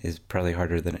is probably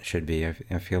harder than it should be. I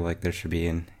feel like there should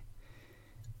be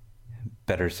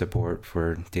better support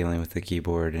for dealing with the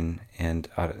keyboard and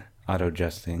auto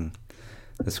adjusting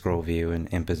the scroll view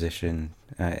and position.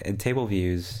 And table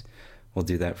views will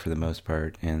do that for the most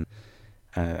part, and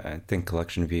I think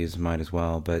collection views might as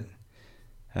well, but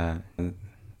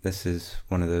this is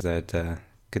one of those that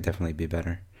could definitely be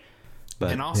better.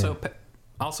 But, and also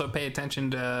pay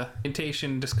attention to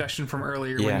orientation discussion from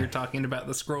earlier when you're talking about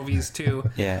the scroll views too.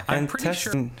 Yeah, I'm and pretty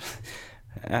sure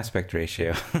aspect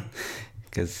ratio,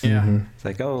 because it's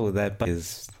like, that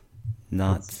is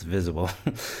not visible.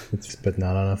 But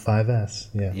not on a 5S.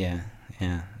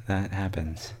 Yeah, that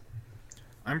happens.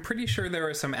 I'm pretty sure there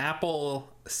are some Apple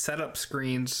setup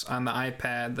screens on the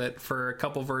iPad that for a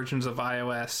couple versions of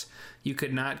iOS you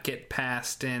could not get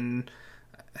past in,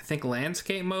 I think,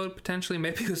 landscape mode potentially.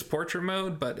 Maybe it was portrait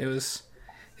mode, but it was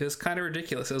kind of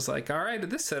ridiculous. It was like, all right,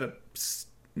 this setup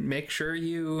make sure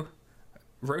you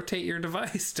rotate your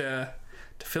device to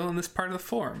fill in this part of the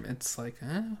form. It's like,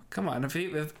 come on.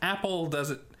 If Apple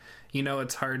does it,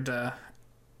 it's hard to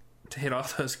hit all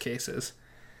those cases.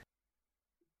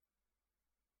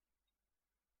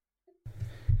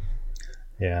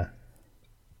 Yeah.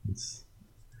 It's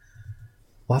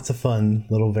lots of fun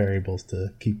little variables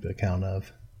to keep account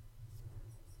of.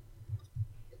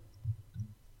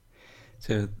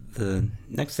 So the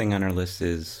next thing on our list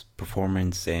is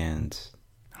performance and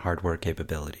hardware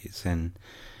capabilities. And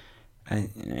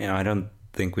I don't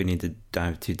think we need to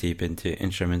dive too deep into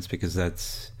instruments because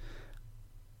that's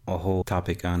a whole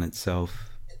topic on itself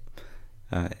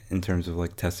in terms of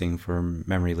like testing for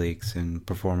memory leaks and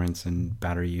performance and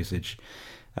battery usage.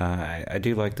 I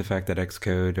do like the fact that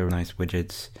Xcode are nice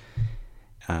widgets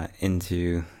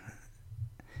into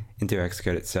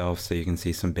Xcode itself, so you can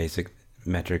see some basic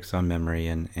metrics on memory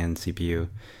and CPU,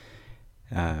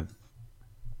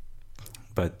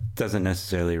 but doesn't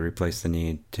necessarily replace the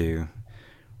need to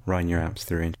run your apps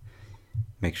through and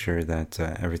make sure that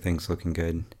everything's looking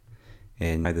good,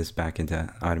 and tie this back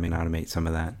into automate some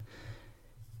of that.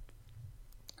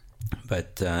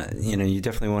 But you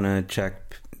definitely want to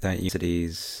check that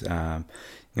utilities. You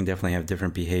can definitely have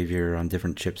different behavior on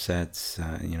different chipsets.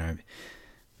 I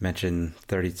mentioned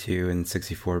 32 and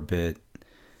 64-bit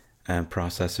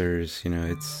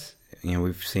processors. It's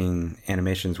we've seen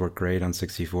animations work great on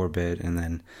 64-bit and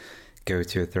then go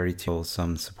to a 32.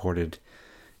 Some supported,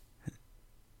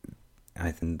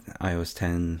 I think, iOS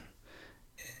 10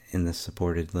 in the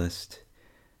supported list.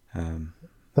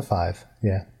 The 5,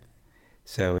 yeah.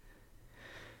 So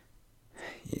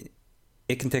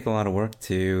it can take a lot of work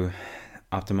to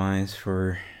optimize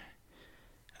for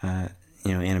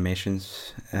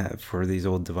animations for these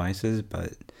old devices,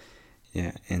 but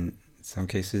yeah, in some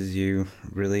cases you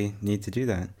really need to do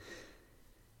that.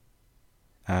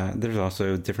 There's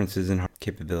also differences in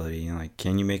capability, like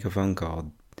can you make a phone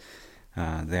call?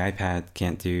 The iPad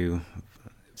can't do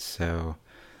so.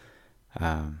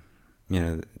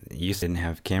 You didn't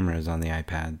have cameras on the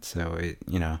iPad, so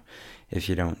if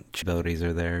you don't, abilities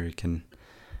are there, you can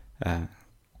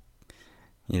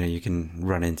you can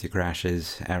run into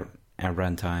crashes at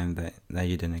runtime that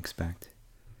you didn't expect.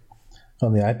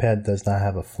 Well, the iPad does not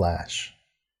have a flash,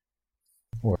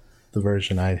 or the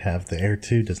version I have, the Air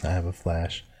 2, does not have a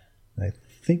flash. I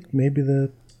think maybe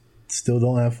the still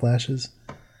don't have flashes,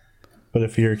 but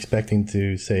if you're expecting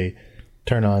to, say,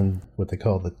 turn on what they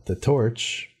call the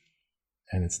torch,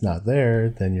 and it's not there,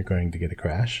 then you're going to get a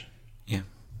crash. Yeah.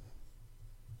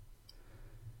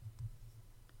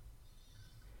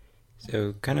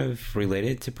 So kind of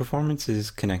related to performance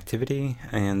is connectivity,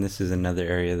 and this is another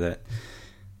area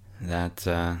that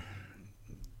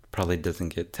probably doesn't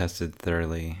get tested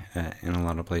thoroughly in a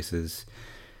lot of places.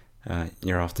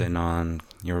 You're often on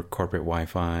your corporate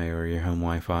Wi-Fi or your home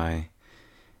Wi-Fi,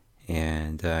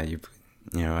 and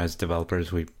as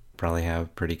developers, we probably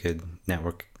have pretty good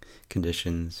network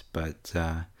conditions, but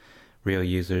real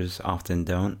users often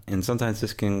don't. And sometimes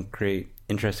this can create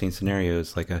interesting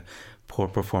scenarios, like a poor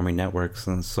performing networks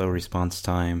and slow response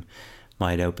time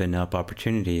might open up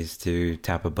opportunities to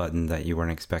tap a button that you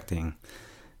weren't expecting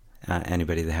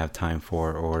anybody to have time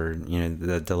for, or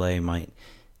the delay might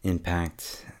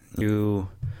impact you.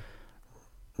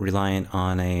 Reliant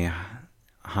on a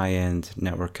high-end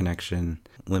network connection,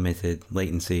 limited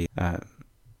latency,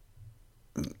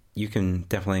 you can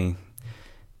definitely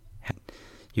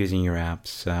using your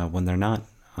apps when they're not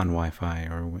on Wi-Fi,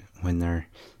 or when they're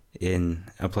in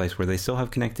a place where they still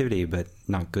have connectivity but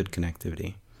not good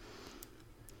connectivity.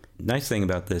 Nice thing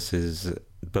about this is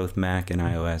both Mac and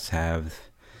iOS have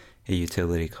a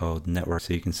utility called Network,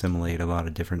 so you can simulate a lot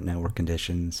of different network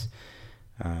conditions.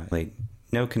 Like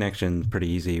no connection, pretty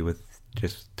easy with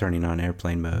just turning on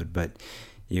airplane mode, but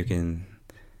you can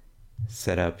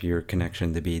set up your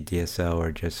connection to be DSL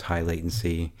or just high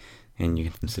latency, and you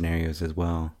can scenarios as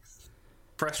well.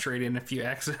 Frustrating if you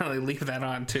accidentally leave that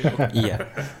on too.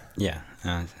 Yeah.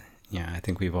 I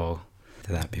think we've all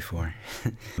done that before.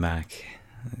 Mac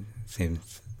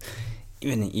seems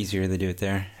even easier to do it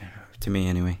there, to me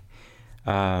anyway.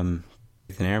 And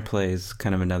AirPlay is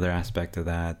kind of another aspect of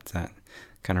that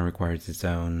kind of requires its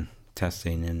own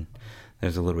testing, and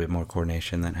there's a little bit more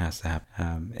coordination that has to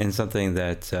happen. And something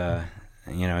that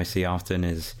I see often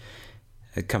is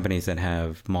companies that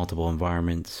have multiple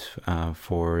environments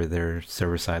for their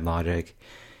server-side logic,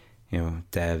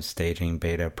 dev, staging,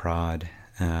 beta, prod,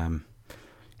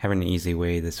 having an easy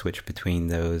way to switch between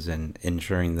those and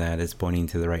ensuring that it's pointing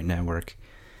to the right network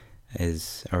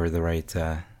or the right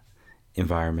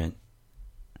environment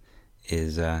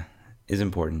is is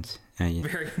important.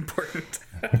 Very important.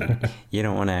 You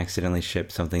don't want to accidentally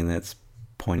ship something that's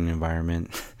pointing environment,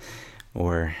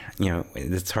 or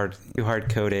it's hard. You hard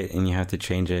code it and you have to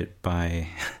change it by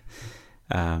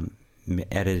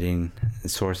editing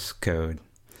source code.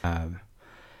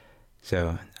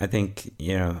 So I think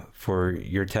for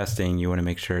your testing, you want to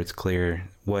make sure it's clear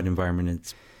what environment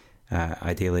it's.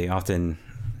 Ideally, often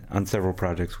on several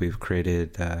projects, we've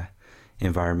created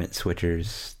environment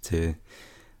switchers to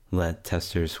let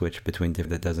testers switch between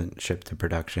different that doesn't ship to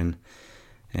production,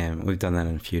 and we've done that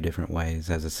in a few different ways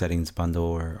as a settings bundle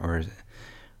or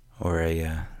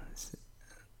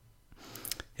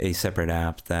a separate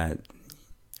app that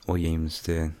will use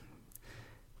to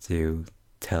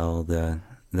tell the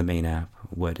main app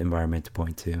what environment to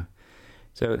point to.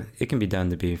 So it can be done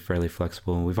to be fairly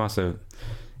flexible. We've also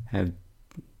have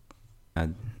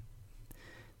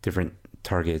different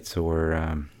targets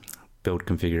or build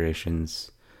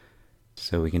configurations,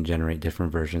 so we can generate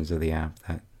different versions of the app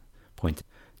that point.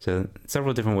 So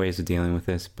several different ways of dealing with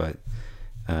this, but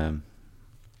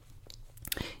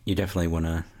you definitely want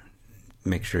to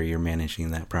make sure you're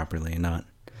managing that properly and not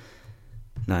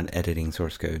editing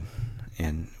source code,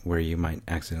 and where you might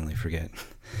accidentally forget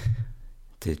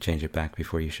to change it back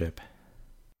before you ship.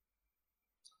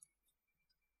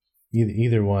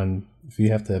 Either one, if you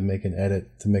have to make an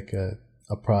edit to make a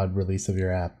prod release of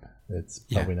your app, it's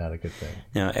probably not a good thing.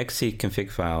 Now, XC config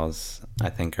files, I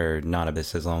think, are not a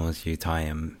bit as long as you tie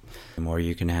them. Or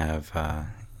you can have,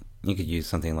 you could use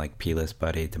something like plist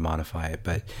buddy to modify it,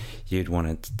 but you'd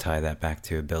want to tie that back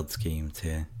to a build scheme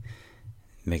to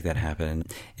make that happen.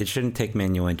 It shouldn't take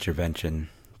manual intervention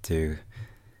to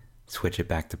switch it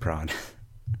back to prod.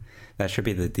 That should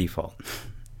be the default.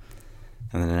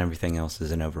 And then everything else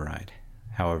is an override,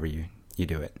 however you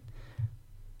do it.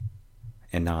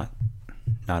 And not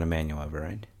a manual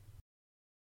override.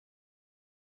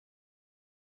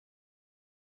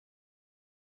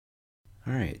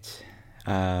 All right.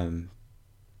 So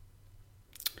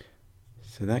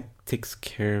that takes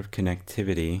care of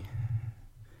connectivity.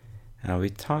 We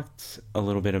talked a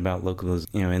little bit about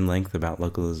in length about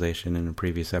localization in a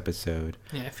previous episode.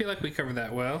 Yeah, I feel like we covered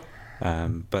that well.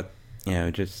 But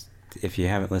just if you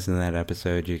haven't listened to that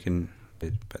episode, you can.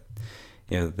 But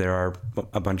there are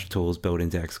a bunch of tools built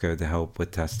into Xcode to help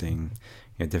with testing,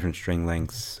 different string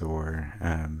lengths, or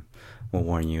will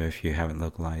warn you if you haven't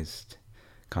localized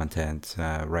content.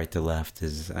 Right to left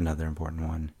is another important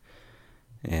one,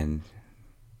 and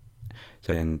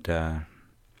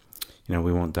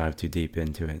we won't dive too deep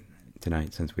into it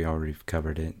tonight since we already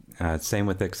covered it. Same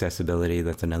with accessibility.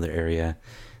 That's another area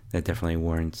that definitely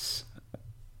warrants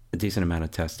a decent amount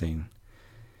of testing.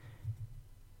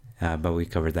 But we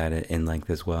covered that in length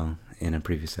as well in a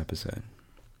previous episode.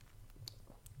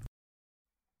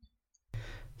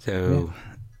 So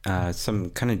some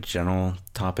kind of general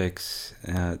topics,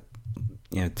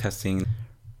 testing,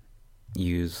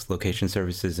 use location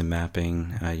services and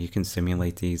mapping. You can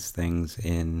simulate these things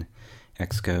in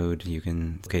Xcode. You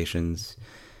can locations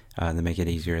that make it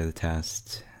easier to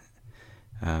test.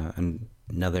 And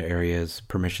another area is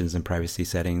permissions and privacy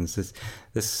settings.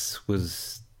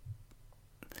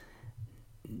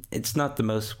 It's not the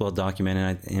most well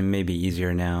documented. It may be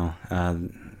easier now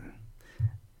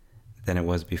than it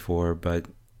was before, but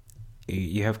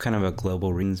you have kind of a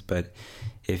global reasons. But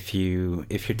if your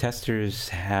testers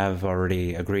have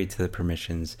already agreed to the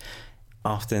permissions,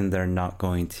 often they're not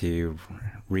going to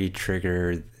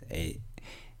re-trigger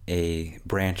a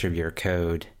branch of your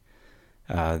code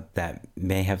that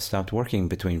may have stopped working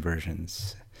between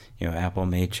versions. Apple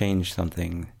may change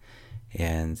something,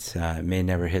 and may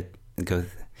never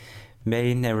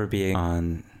be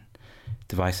on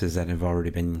devices that have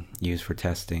already been used for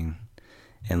testing,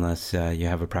 unless you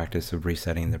have a practice of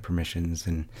resetting the permissions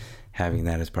and having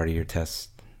that as part of your test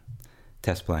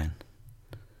plan.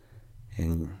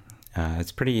 And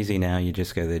it's pretty easy now. You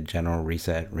just go to the general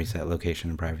reset location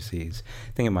and privacies.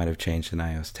 I think it might have changed in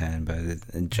iOS 10, but it's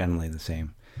generally the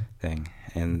same thing.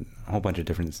 And a whole bunch of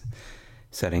different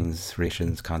settings,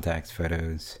 relations, contacts,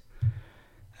 photos.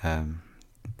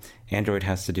 Android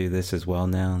has to do this as well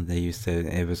now.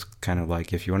 It was kind of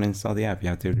like, if you want to install the app, you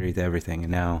have to agree to everything.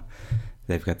 And now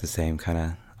they've got the same kind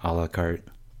of a la carte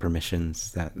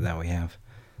permissions that we have.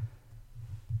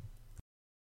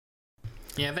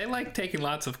 Yeah, they like taking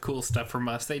lots of cool stuff from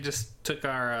us. They just took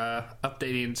our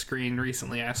updating screen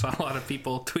recently. I saw a lot of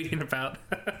people tweeting about.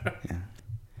 Yeah.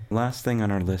 Last thing on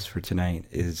our list for tonight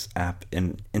is app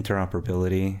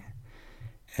interoperability.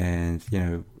 And,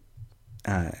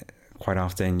 quite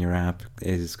often your app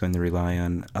is going to rely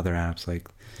on other apps like,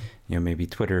 maybe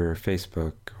Twitter or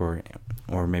Facebook, or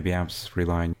maybe apps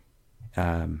rely on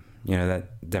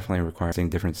That definitely requires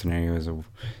different scenarios of,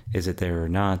 is it there or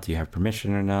not? Do you have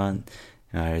permission or not?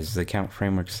 Is the account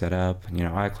framework set up?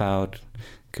 iCloud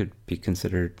could be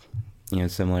considered,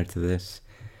 similar to this.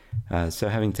 So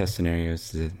having test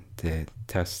scenarios to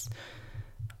test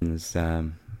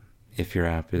if your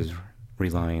app is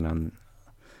relying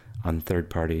on third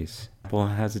parties. Apple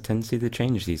has a tendency to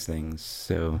change these things.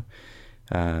 So,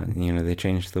 they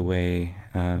changed the way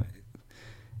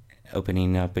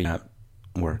opening up an app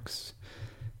works.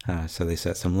 So they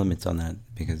set some limits on that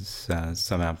because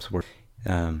some apps work.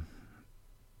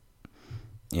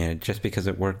 Just because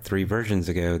it worked 3 versions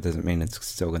ago doesn't mean it's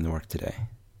still going to work today.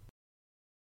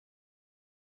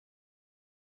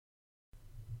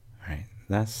 All right,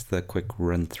 that's the quick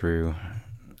run through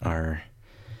our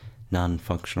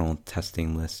non-functional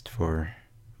testing list for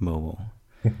mobile.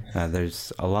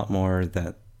 There's a lot more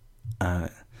that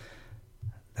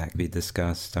could be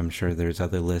discussed. I'm sure there's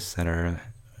other lists that are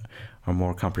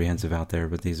more comprehensive out there,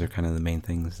 but these are kind of the main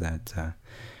things that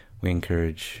we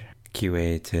encourage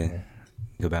QA to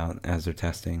go about as they're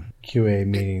testing. QA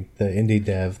meaning the indie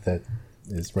dev that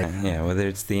is right. Yeah, whether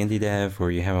it's the indie dev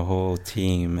or you have a whole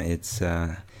team, it's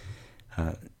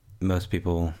most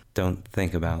people don't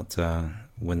think about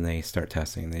when they start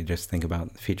testing. They just think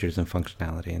about features and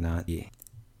functionality and not the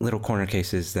little corner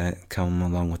cases that come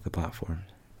along with the platform.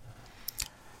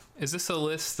 Is this a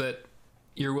list that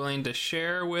you're willing to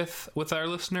share with our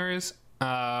listeners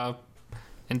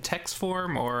in text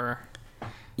form, or?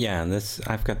 Yeah,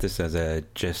 I've got this as a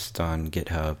gist on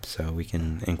GitHub, so we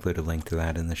can include a link to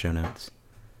that in the show notes.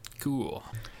 Cool.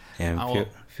 And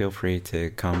feel free to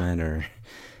comment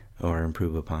or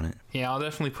improve upon it. Yeah, I'll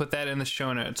definitely put that in the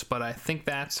show notes, but I think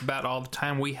that's about all the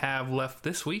time we have left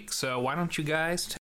this week, so why don't you guys